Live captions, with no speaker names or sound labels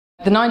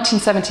The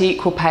 1970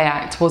 Equal Pay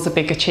Act was a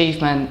big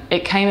achievement.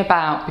 It came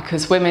about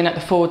because women at the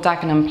Ford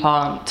Dagenham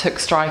plant took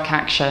strike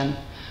action.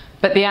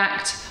 But the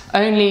Act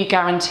only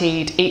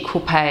guaranteed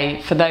equal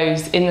pay for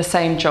those in the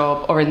same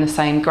job or in the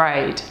same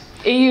grade.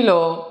 EU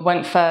law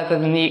went further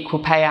than the Equal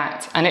Pay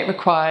Act, and it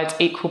required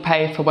equal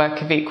pay for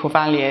work of equal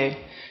value.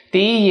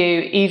 The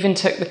EU even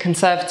took the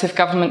Conservative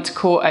government to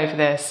court over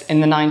this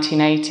in the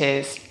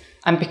 1980s.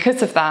 And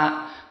because of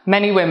that,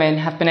 many women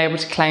have been able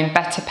to claim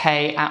better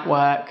pay at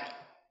work.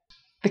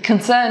 The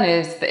concern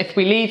is that if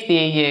we leave the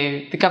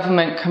EU, the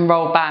government can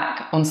roll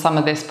back on some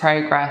of this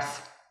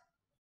progress.